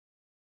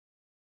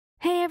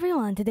Hey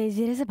everyone, today's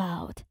video is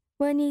about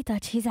when you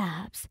touch his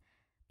abs.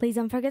 Please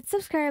don't forget to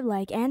subscribe,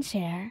 like, and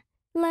share.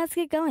 Let's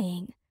get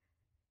going.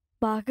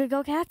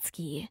 Bakugou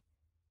Katsuki.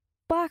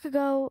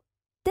 Bakugou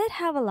did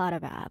have a lot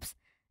of abs,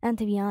 and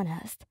to be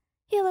honest,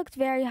 he looked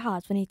very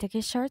hot when he took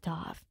his shirt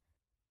off.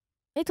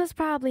 It was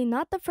probably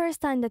not the first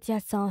time that you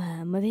saw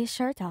him with his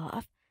shirt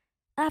off.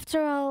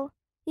 After all,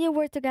 you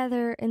were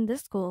together in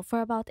this school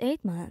for about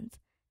 8 months,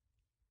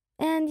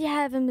 and you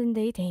haven't been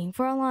dating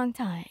for a long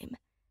time.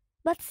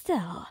 But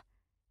still,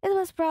 it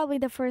was probably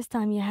the first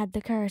time you had the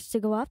courage to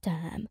go up to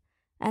him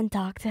and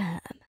talk to him.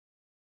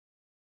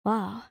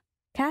 Wow,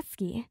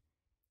 Katsuki,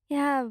 you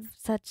have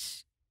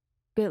such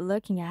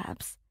good-looking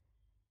abs.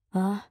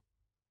 Huh?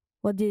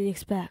 What did you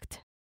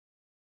expect?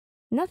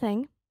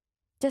 Nothing.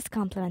 Just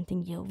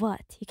complimenting you.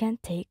 What, you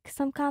can't take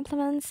some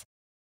compliments?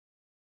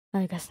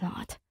 I guess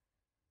not.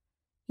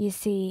 You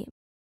see,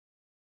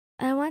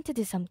 I want to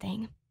do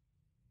something.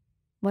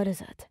 What is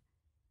it?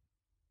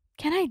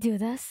 Can I do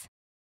this?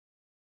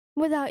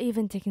 Without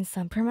even taking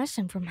some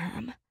permission from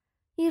him,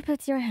 you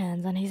put your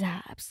hands on his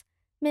abs,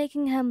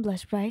 making him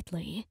blush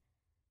brightly.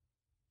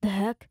 The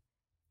heck?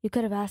 You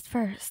could have asked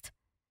first.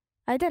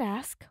 I did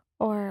ask,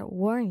 or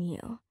warn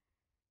you.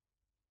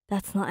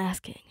 That's not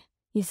asking.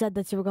 You said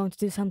that you were going to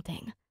do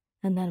something,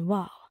 and then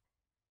wow.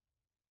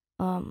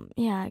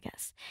 Yeah, I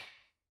guess.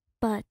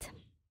 But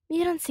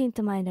you don't seem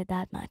to mind it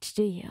that much,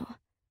 do you?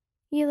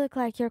 You look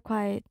like you're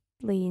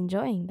quietly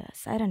enjoying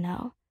this. I don't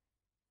know.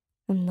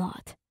 I'm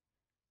not.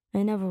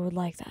 I never would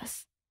like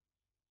this.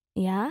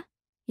 Yeah?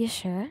 You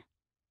sure?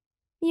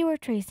 You were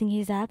tracing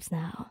his abs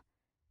now,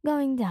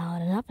 going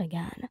down and up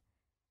again.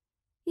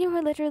 You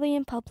were literally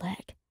in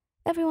public.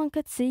 Everyone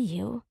could see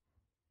you.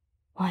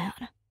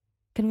 Y.U.M.I,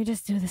 can we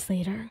just do this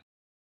later?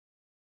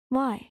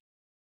 Why?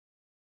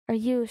 Are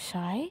you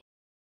shy?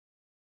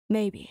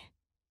 Maybe.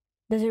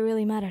 Does it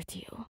really matter to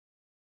you?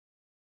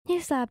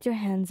 You slapped your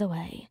hands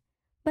away,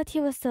 but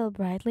you were still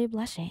brightly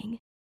blushing.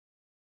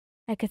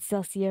 I could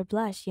still see your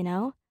blush, you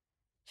know?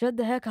 Shut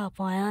the heck up,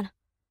 Y.U.M.I.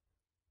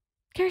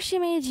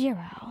 Kirishima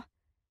ejirou.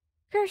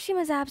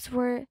 Kirishima's abs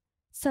were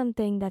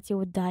something that you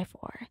would die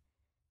for.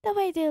 The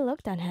way they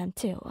looked on him,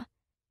 too.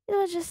 It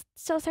was just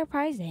so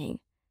surprising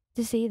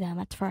to see them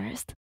at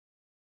first.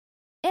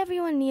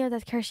 Everyone knew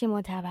that Kirishima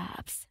would have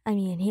abs. I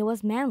mean, he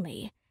was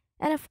manly,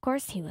 and of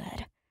course he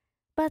would.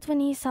 But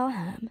when you saw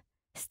him,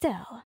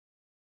 still.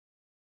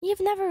 You've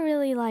never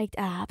really liked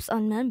abs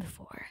on men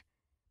before.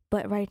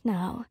 But right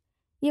now,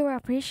 you were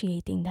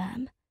appreciating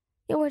them.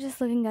 You were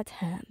just looking at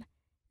him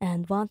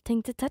and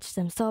wanting to touch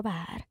them so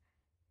bad.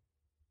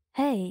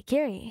 Hey,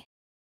 Kiri.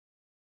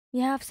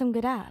 You have some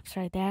good abs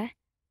right there.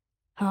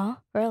 Huh?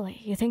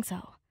 Really? You think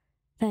so?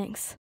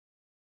 Thanks.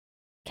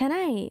 Can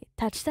I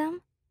touch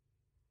them?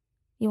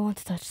 You want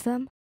to touch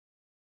them?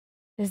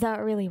 Is that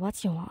really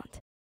what you want?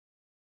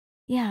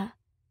 Yeah.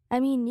 I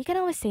mean, you can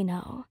always say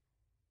no.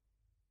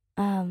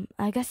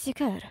 I guess you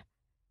could.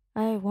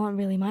 I won't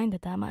really mind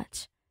it that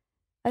much.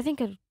 I think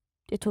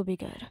it will be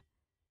good.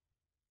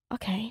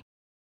 Okay.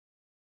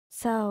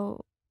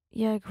 So,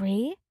 you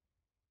agree?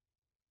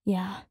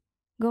 Yeah.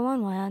 Go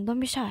on, Y.U.M.I, don't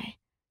be shy.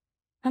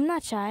 I'm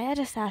not shy, I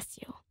just asked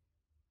you.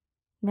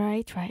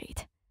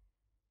 Right.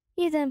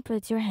 You then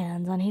put your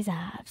hands on his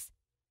abs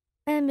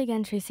and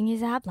began tracing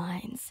his ab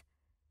lines.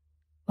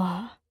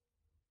 Wow.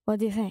 What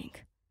do you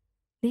think?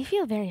 They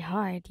feel very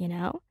hard, you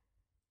know?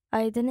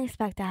 I didn't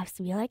expect abs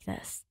to be like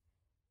this.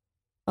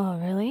 Oh,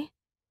 really?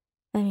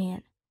 I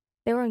mean,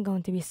 they weren't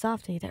going to be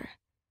soft either.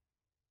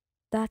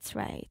 That's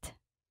right.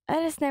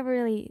 I just never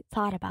really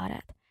thought about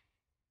it.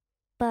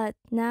 But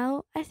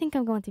now, I think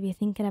I'm going to be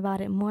thinking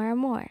about it more and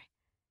more.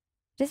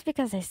 Just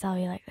because I saw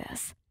you like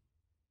this.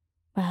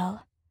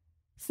 Well,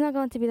 it's not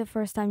going to be the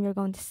first time you're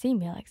going to see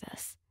me like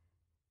this.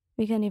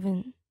 We can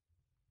even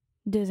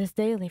do this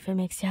daily if it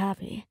makes you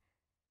happy.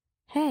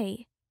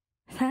 Hey,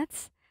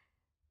 that's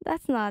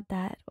not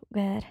that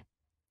good.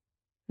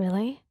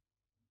 Really?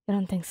 You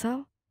don't think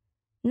so?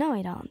 No,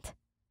 I don't.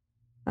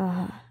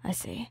 I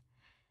see.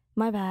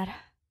 My bad.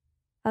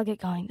 I'll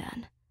get going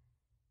then.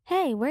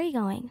 Hey, where are you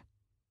going?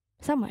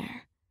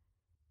 Somewhere.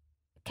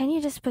 Can you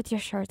just put your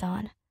shirt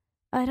on?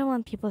 I don't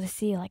want people to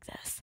see you like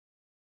this.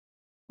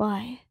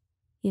 Why?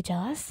 You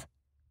jealous?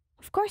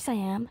 Of course I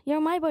am. You're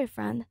my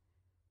boyfriend.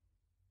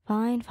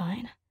 Fine.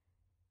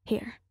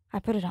 Here, I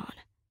put it on.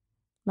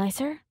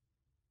 Nicer?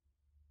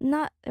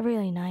 Not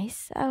really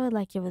nice. I would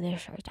like you with your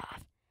shirt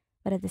off.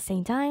 But at the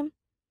same time,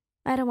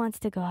 I don't want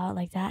it to go out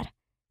like that.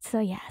 So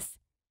yes,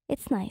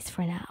 it's nice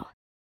for now.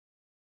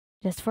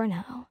 Just for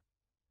now.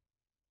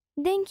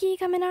 Denki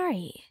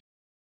kaminari.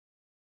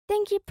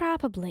 Denki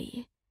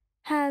probably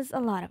has a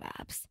lot of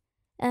abs.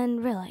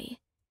 And really,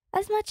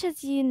 as much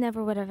as you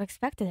never would have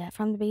expected it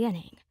from the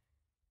beginning,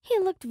 he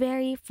looked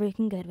very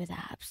freaking good with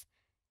abs.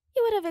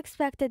 You would have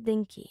expected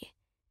Denki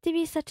to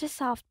be such a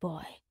soft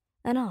boy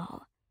and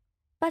all,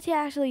 but he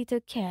actually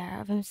took care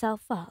of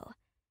himself well,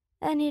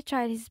 and he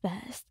tried his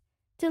best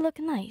to look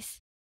nice.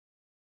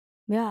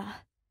 Yeah.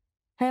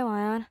 Hey,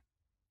 Y.U.M.I,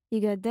 you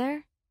good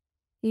there?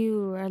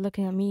 You are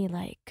looking at me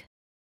like...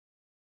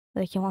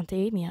 Like you want to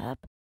eat me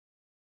up.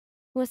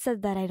 Who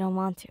said that I don't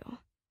want to?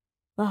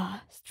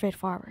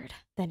 Straightforward.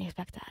 Didn't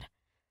expect that.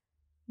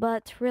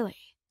 But really,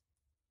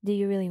 do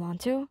you really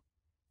want to?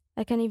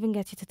 I can't even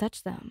get you to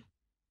touch them.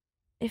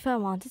 If I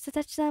wanted to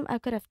touch them, I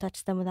could have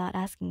touched them without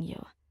asking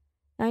you.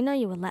 I know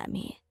you would let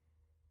me.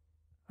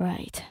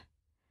 Right.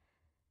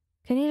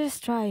 Can you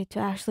just try to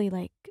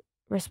actually,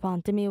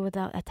 respond to me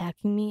without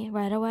attacking me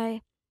right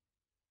away?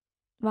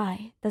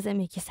 Why? Does it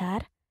make you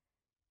sad?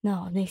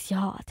 No, it makes you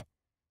hot.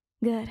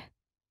 Good.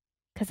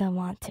 'Cause I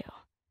want to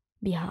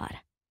be hot.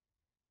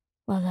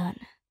 Well then.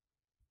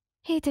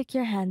 He took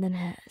your hand in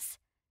his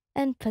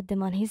and put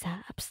them on his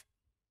abs.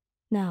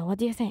 Now, what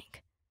do you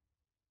think?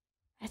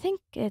 I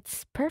think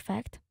it's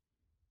perfect.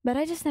 But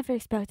I just never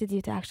expected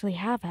you to actually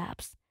have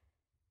abs.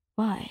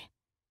 Why?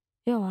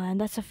 Y.U.M.I,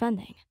 that's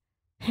offending.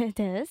 It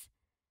is?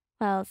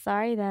 Well,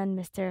 sorry then,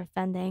 Mr.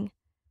 Offending.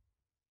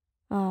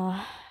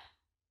 Uh,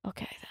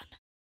 okay then.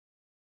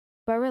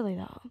 But really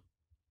though,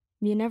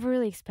 you never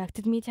really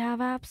expected me to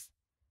have abs?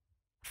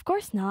 Of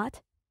course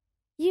not.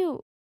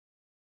 You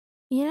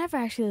never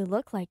actually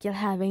look like you'll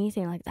have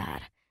anything like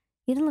that.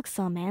 You didn't look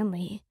so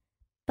manly.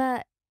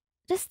 But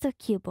just a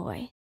cute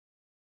boy.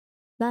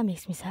 That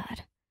makes me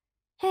sad.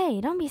 Hey,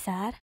 don't be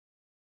sad.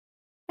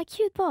 A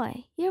cute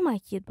boy. You're my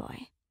cute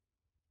boy.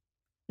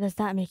 Does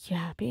that make you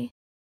happy?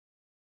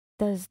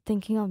 Does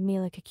thinking of me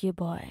like a cute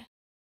boy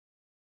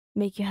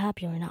make you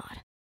happy or not?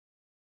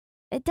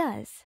 It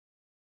does.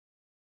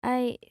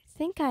 I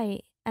think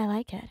I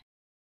like it.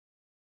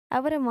 I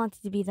wouldn't want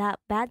it to be that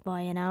bad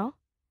boy, you know?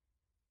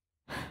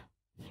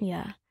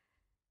 Yeah,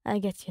 I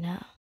get you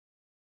now.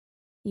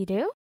 You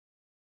do?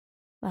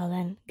 Well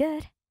then,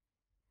 good.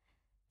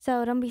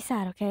 So don't be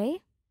sad,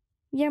 okay?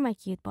 You're my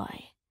cute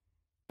boy.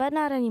 But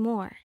not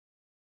anymore.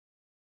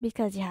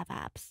 Because you have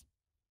abs.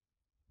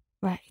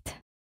 Right.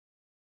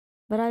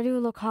 But I do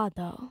look hot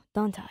though,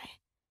 don't I?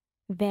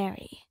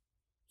 Very.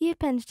 You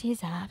pinched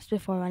his abs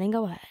before running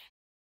away.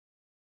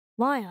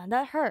 Lion,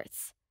 that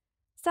hurts.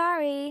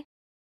 Sorry.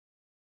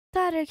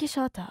 Todoroki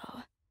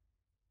shouto.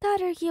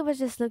 Todoroki was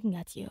just looking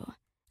at you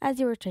as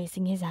you were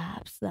tracing his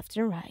abs left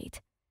and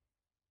right.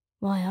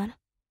 Lion,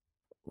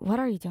 what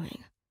are you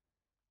doing?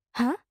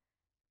 Huh?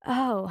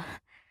 Oh,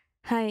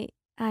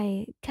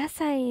 I guess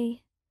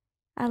I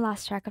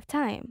lost track of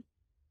time.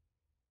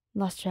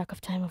 Lost track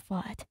of time of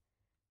what?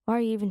 Why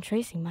are you even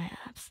tracing my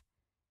abs?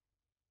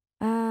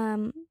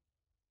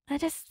 I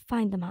just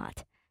find them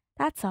hot.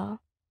 That's all.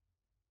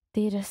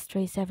 Do you just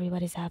trace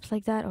everybody's abs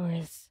like that, or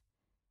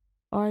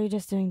are you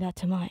just doing that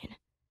to mine?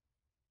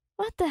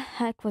 What the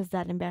heck was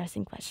that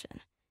embarrassing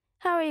question?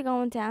 How are you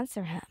going to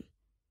answer him?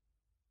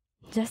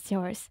 Just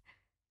yours.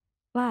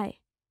 Why?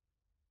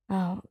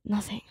 Oh,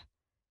 nothing.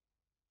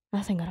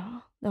 Nothing at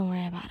all. Don't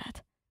worry about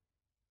it.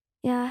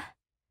 Yeah.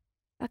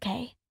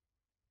 Okay.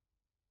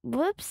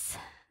 Whoops.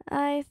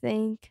 I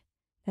think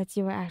that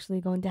you were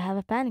actually going to have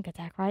a panic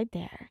attack right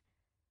there.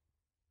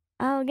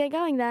 I'll get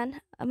going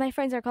then. My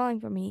friends are calling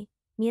for me.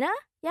 Mira?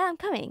 Yeah, I'm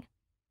coming.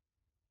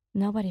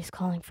 Nobody's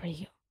calling for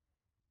you.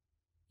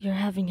 You're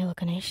having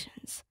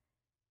hallucinations.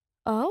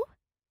 Oh?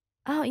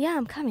 Oh, yeah,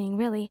 I'm coming,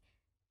 really.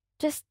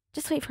 Just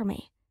wait for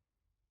me.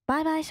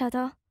 Bye-bye,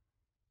 shouto.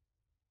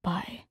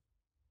 Bye.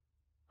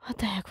 What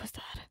the heck was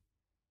that?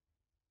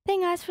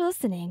 Thank you guys for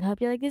listening.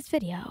 Hope you like this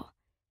video.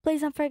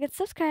 Please don't forget to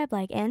subscribe,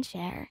 like, and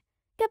share.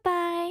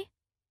 Goodbye!